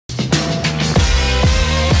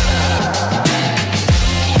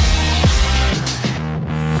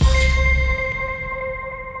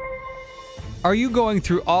Are you going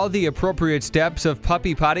through all the appropriate steps of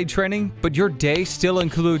puppy potty training, but your day still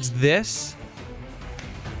includes this?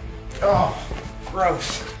 Oh,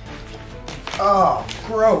 gross. Oh,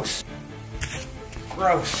 gross.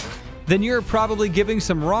 Gross. Then you're probably giving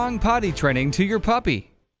some wrong potty training to your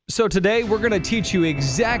puppy. So today we're going to teach you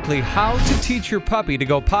exactly how to teach your puppy to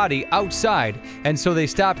go potty outside, and so they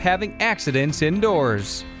stop having accidents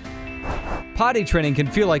indoors. Potty training can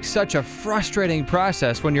feel like such a frustrating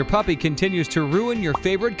process when your puppy continues to ruin your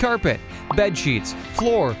favorite carpet, bed sheets,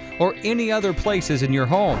 floor, or any other places in your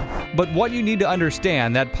home. But what you need to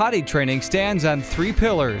understand that potty training stands on 3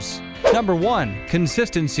 pillars. Number 1,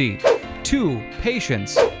 consistency. 2,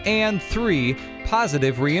 patience. And 3,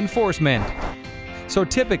 positive reinforcement. So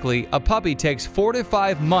typically, a puppy takes 4 to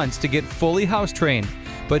 5 months to get fully house trained,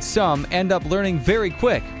 but some end up learning very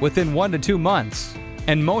quick within 1 to 2 months.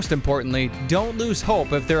 And most importantly, don't lose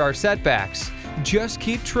hope if there are setbacks. Just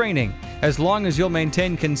keep training. As long as you'll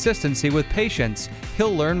maintain consistency with patience,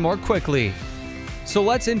 he'll learn more quickly. So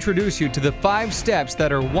let's introduce you to the 5 steps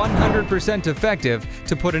that are 100% effective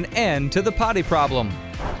to put an end to the potty problem.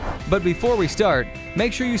 But before we start,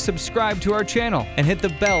 make sure you subscribe to our channel and hit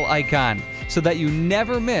the bell icon so that you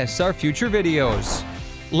never miss our future videos.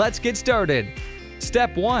 Let's get started.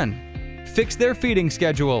 Step 1. Fix their feeding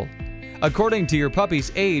schedule. According to your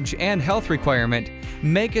puppy's age and health requirement,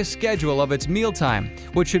 make a schedule of its mealtime,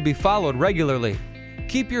 which should be followed regularly.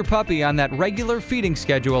 Keep your puppy on that regular feeding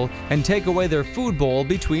schedule and take away their food bowl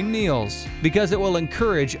between meals, because it will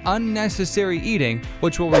encourage unnecessary eating,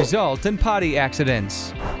 which will result in potty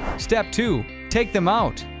accidents. Step 2. Take them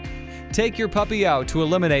out. Take your puppy out to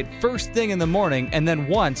eliminate first thing in the morning and then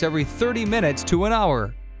once every 30 minutes to an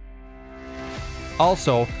hour.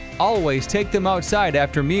 Also, always take them outside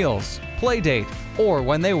after meals, play date, or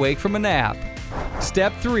when they wake from a nap.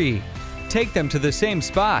 Step 3. Take them to the same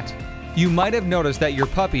spot. You might have noticed that your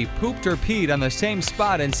puppy pooped or peed on the same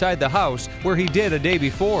spot inside the house where he did a day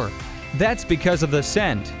before. That's because of the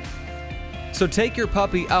scent. So take your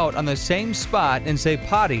puppy out on the same spot and say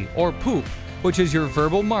potty or poop, which is your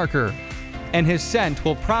verbal marker, and his scent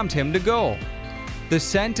will prompt him to go. The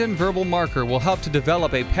scent and verbal marker will help to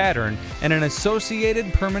develop a pattern and an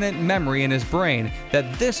associated permanent memory in his brain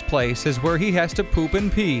that this place is where he has to poop and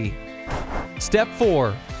pee. Step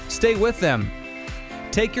 4. Stay with them.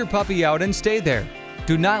 Take your puppy out and stay there.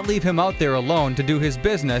 Do not leave him out there alone to do his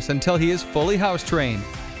business until he is fully house trained.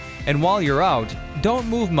 And while you're out, don't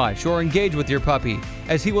move much or engage with your puppy,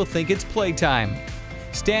 as he will think it's playtime.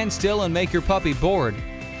 Stand still and make your puppy bored.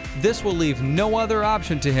 This will leave no other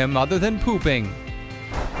option to him other than pooping.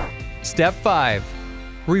 Step 5.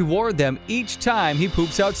 Reward them each time he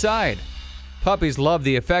poops outside. Puppies love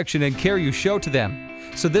the affection and care you show to them,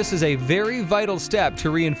 so this is a very vital step to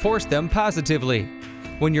reinforce them positively.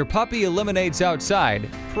 When your puppy eliminates outside,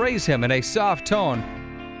 praise him in a soft tone.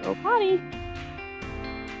 Go potty.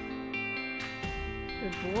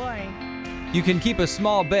 Good boy. You can keep a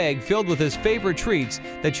small bag filled with his favorite treats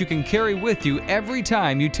that you can carry with you every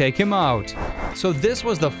time you take him out. So this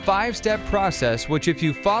was the 5-step process which, if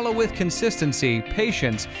you follow with consistency,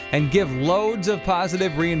 patience, and give loads of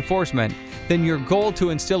positive reinforcement, then your goal to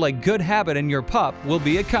instill a good habit in your pup will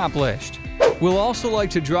be accomplished. We'll also like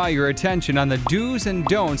to draw your attention on the do's and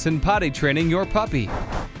don'ts in potty training your puppy.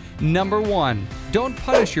 Number 1. Don't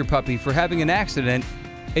punish your puppy for having an accident.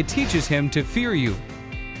 It teaches him to fear you.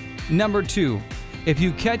 Number 2. If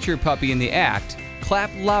you catch your puppy in the act, clap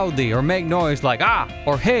loudly or make noise like "ah"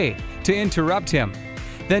 or "hey" to interrupt him.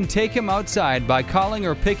 Then take him outside by calling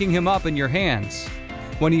or picking him up in your hands.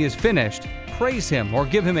 When he is finished, praise him or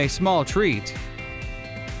give him a small treat.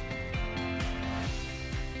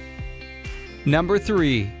 Number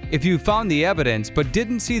 3. If you found the evidence but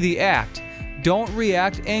didn't see the act, don't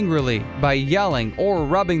react angrily by yelling or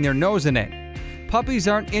rubbing their nose in it. Puppies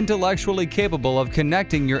aren't intellectually capable of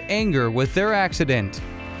connecting your anger with their accident.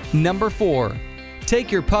 Number 4.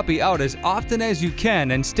 Take your puppy out as often as you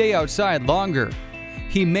can and stay outside longer.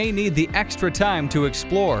 He may need the extra time to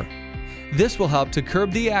explore. This will help to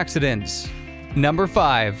curb the accidents. Number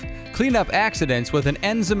 5. Clean up accidents with an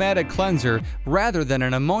enzymatic cleanser rather than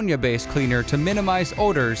an ammonia-based cleaner to minimize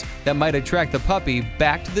odors that might attract the puppy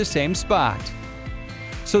back to the same spot.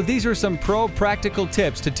 So these are some practical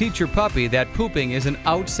tips to teach your puppy that pooping is an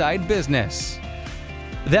outside business.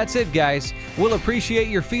 That's it, guys. We'll appreciate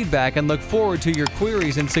your feedback and look forward to your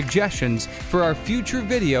queries and suggestions for our future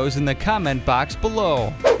videos in the comment box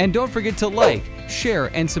below. And don't forget to like,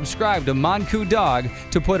 share, and subscribe to Monkoodog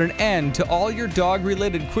to put an end to all your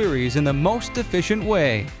dog-related queries in the most efficient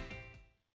way.